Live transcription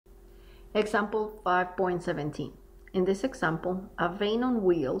Example 5.17. In this example, a vane on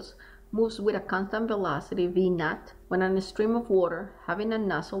wheels moves with a constant velocity v0 when a stream of water having a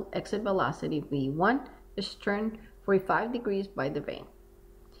nozzle exit velocity v1 is turned 45 degrees by the vane.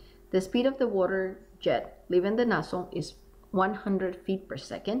 The speed of the water jet leaving the nozzle is 100 feet per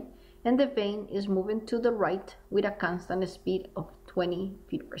second, and the vane is moving to the right with a constant speed of 20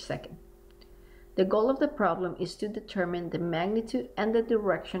 feet per second. The goal of the problem is to determine the magnitude and the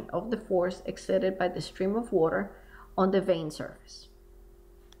direction of the force exerted by the stream of water on the vane surface.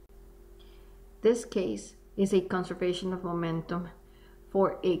 This case is a conservation of momentum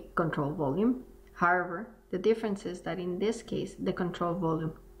for a control volume. However, the difference is that in this case, the control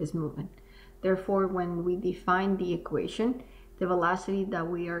volume is moving. Therefore, when we define the equation, the velocity that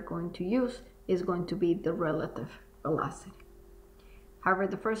we are going to use is going to be the relative velocity. However,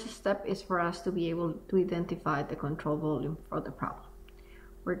 the first step is for us to be able to identify the control volume for the problem.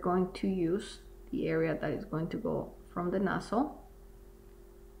 We're going to use the area that is going to go from the nozzle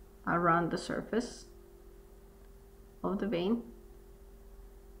around the surface of the vane,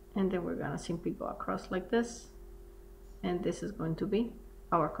 and then we're going to simply go across like this, and this is going to be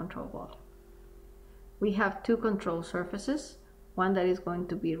our control volume. We have two control surfaces, one that is going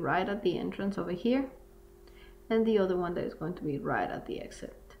to be right at the entrance over here, and the other one that is going to be right at the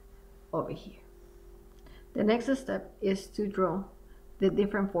exit over here. The next step is to draw the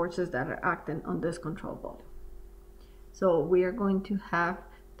different forces that are acting on this control volume. So we are going to have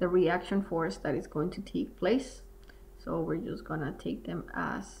the reaction force that is going to take place. So we're just going to take them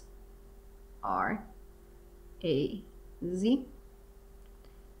as R, A, Z,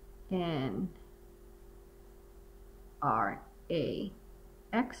 and R, A,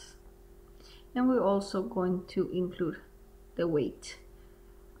 X. And we're also going to include the weight.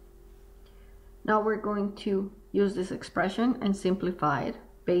 Now we're going to use this expression and simplify it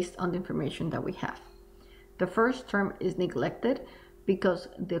based on the information that we have. The first term is neglected because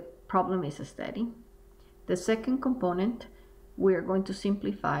the problem is steady. The second component, we're going to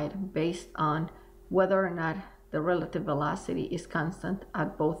simplify it based on whether or not the relative velocity is constant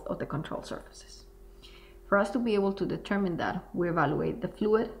at both of the control surfaces. For us to be able to determine that, we evaluate the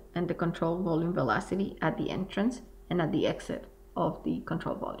fluid and the control volume velocity at the entrance and at the exit of the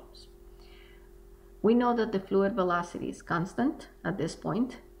control volumes. We know that the fluid velocity is constant at this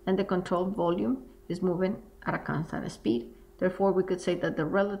point, and the control volume is moving at a constant speed. Therefore, we could say that the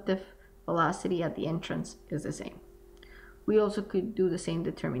relative velocity at the entrance is the same. We also could do the same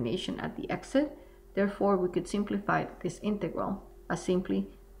determination at the exit. Therefore, we could simplify this integral as simply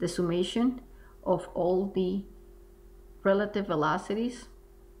the summation of all the relative velocities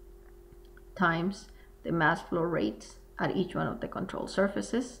times the mass flow rates at each one of the control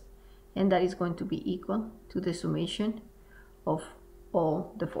surfaces, and that is going to be equal to the summation of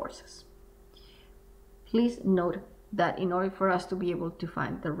all the forces. Please note that in order for us to be able to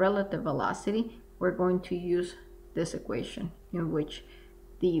find the relative velocity, we're going to use this equation in which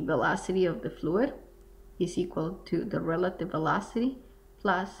the velocity of the fluid is equal to the relative velocity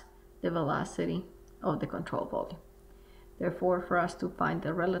plus the velocity of the control volume. Therefore, for us to find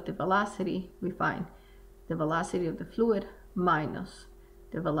the relative velocity, we find the velocity of the fluid minus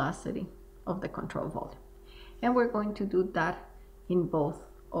the velocity of the control volume. And we're going to do that in both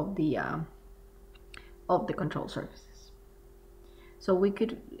of the control surfaces. So we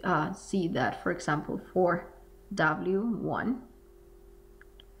could see that, for example, for W1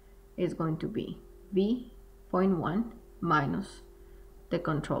 is going to be V.1 minus the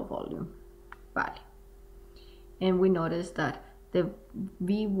control volume value. And we notice that the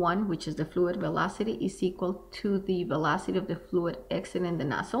V1, which is the fluid velocity, is equal to the velocity of the fluid exiting the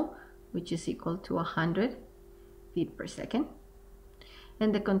nozzle, which is equal to 100 feet per second.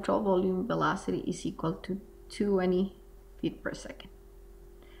 And the control volume velocity is equal to 20 feet per second.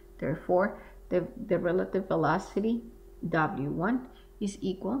 Therefore, the relative velocity W1 is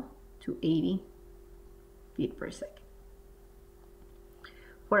equal to 80 feet per second.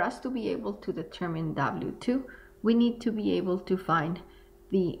 For us to be able to determine W2, we need to be able to find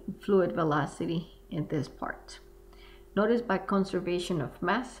the fluid velocity in this part. Notice by conservation of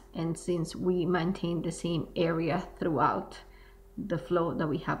mass, and since we maintain the same area throughout the flow that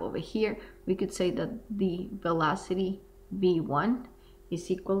we have over here, we could say that the velocity V1 is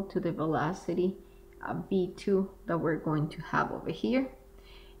equal to the velocity V2 that we're going to have over here.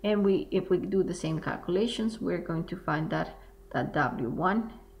 And if we do the same calculations, we're going to find that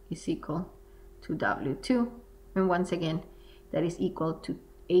W1 is equal to W2, and once again that is equal to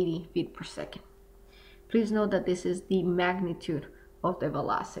 80 feet per second. Please note that this is the magnitude of the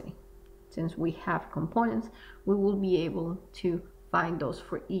velocity. Since we have components, we will be able to find those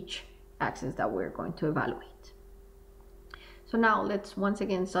for each axis that we're going to evaluate. So now let's once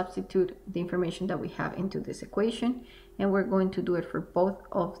again substitute the information that we have into this equation, and we're going to do it for both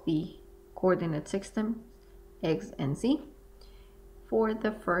of the coordinate systems, x and z, for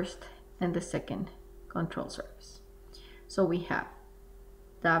the first and the second control surface. So we have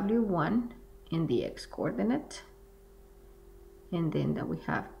W1 in the x coordinate, and then that we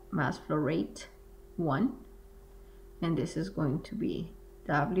have mass flow rate 1, and this is going to be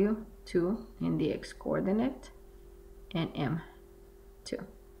W2 in the x coordinate, and M2.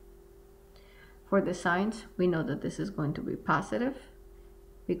 For the signs, we know that this is going to be positive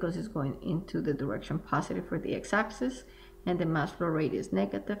because it's going into the direction positive for the x-axis, and the mass flow rate is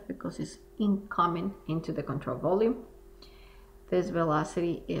negative because it's incoming into the control volume. This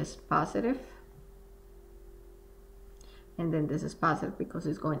velocity is positive, and then this is positive because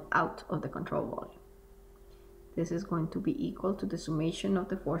it's going out of the control volume. This is going to be equal to the summation of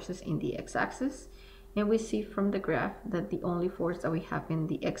the forces in the x-axis, and we see from the graph that the only force that we have in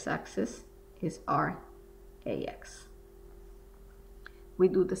the x-axis is RAX. We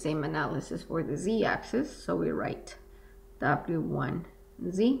do the same analysis for the z-axis, so we write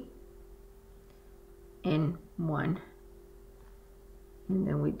W1Z N1, and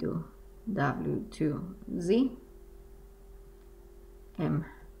then we do W2Z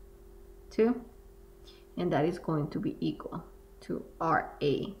M2, and that is going to be equal to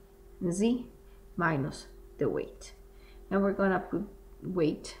RAZ minus the weight, and we're going to put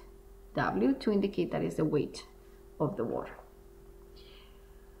weight W to indicate that is the weight of the water.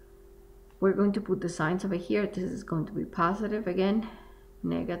 We're going to put the signs over here. This is going to be positive again,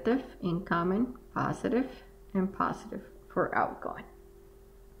 negative, incoming, positive, and positive for outgoing.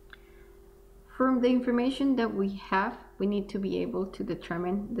 From the information that we have, we need to be able to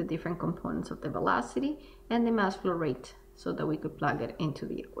determine the different components of the velocity and the mass flow rate so that we could plug it into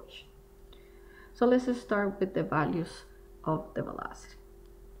the equation. So let's just start with the values of the velocity.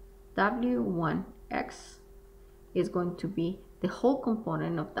 W1x is going to be the whole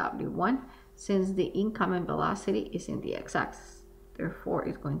component of W1 since the incoming velocity is in the x-axis. Therefore,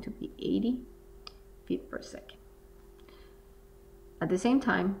 it's going to be 80 feet per second. At the same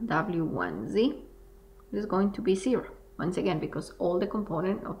time, W1z is going to be 0. Once again, because all the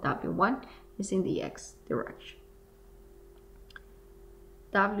component of W1 is in the x direction.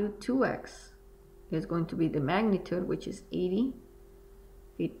 W2x is going to be the magnitude, which is 80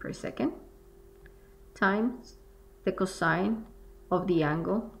 feet per second, times the cosine of the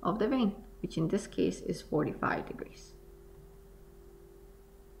angle of the vane, which in this case is 45 degrees.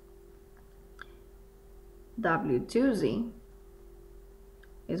 W2z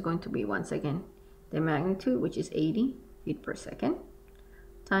is going to be once again the magnitude, which is 80 feet per second,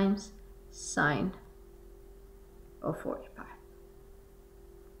 times sine of 45.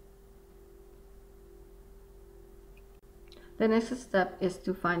 The next step is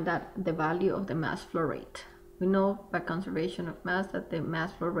to find out the value of the mass flow rate. We know by conservation of mass that the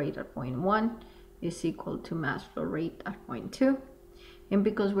mass flow rate at point 1 is equal to mass flow rate at point 2. And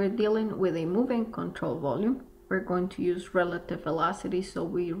because we're dealing with a moving control volume, we're going to use relative velocity. So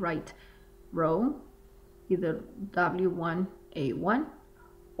we write rho, either W1A1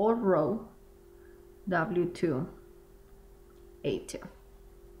 or rho W2A2.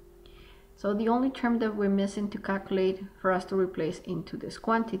 So the only term that we're missing to calculate for us to replace into these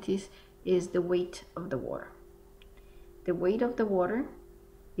quantities is the weight of the water. The weight of the water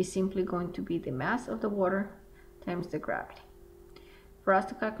is simply going to be the mass of the water times the gravity. For us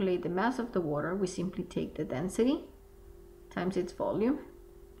to calculate the mass of the water, we simply take the density times its volume,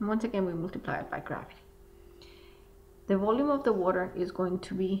 and once again we multiply it by gravity. The volume of the water is going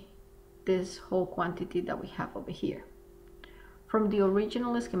to be this whole quantity that we have over here. From the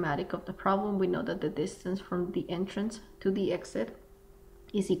original schematic of the problem, we know that the distance from the entrance to the exit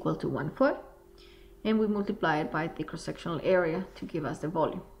is equal to 1 foot, and we multiply it by the cross-sectional area to give us the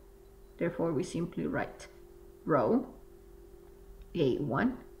volume. Therefore, we simply write rho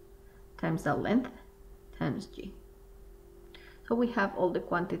A1 times the length times G. So we have all the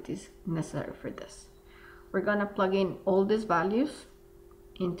quantities necessary for this. We're going to plug in all these values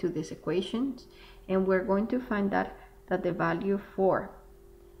into these equations, and we're going to find out that the value for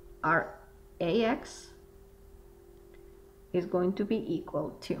our AX is going to be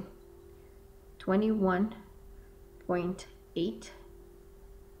equal to 21.8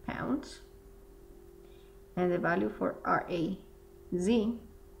 pounds, and the value for our AZ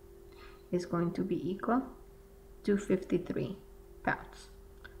is going to be equal to 53 pounds.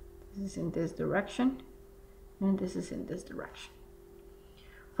 This is in this direction, and this is in this direction.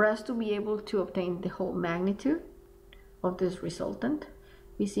 For us to be able to obtain the whole magnitude of this resultant,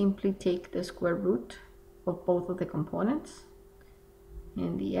 we simply take the square root of both of the components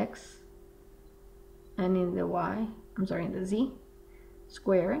in the x and in the in the z,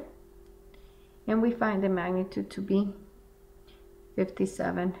 square it, and we find the magnitude to be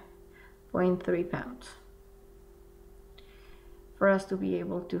 57.3 pounds. For us to be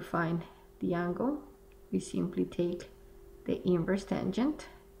able to find the angle, we simply take the inverse tangent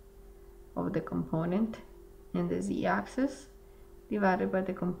of the component in the z-axis divided by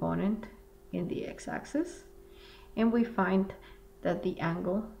the component in the x-axis, and we find that the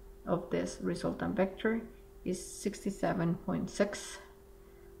angle of this resultant vector is 67.6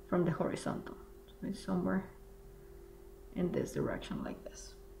 from the horizontal. So it's somewhere in this direction like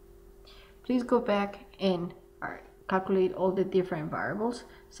this. Please go back and calculate all the different variables,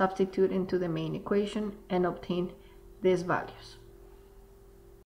 substitute into the main equation, and obtain these values.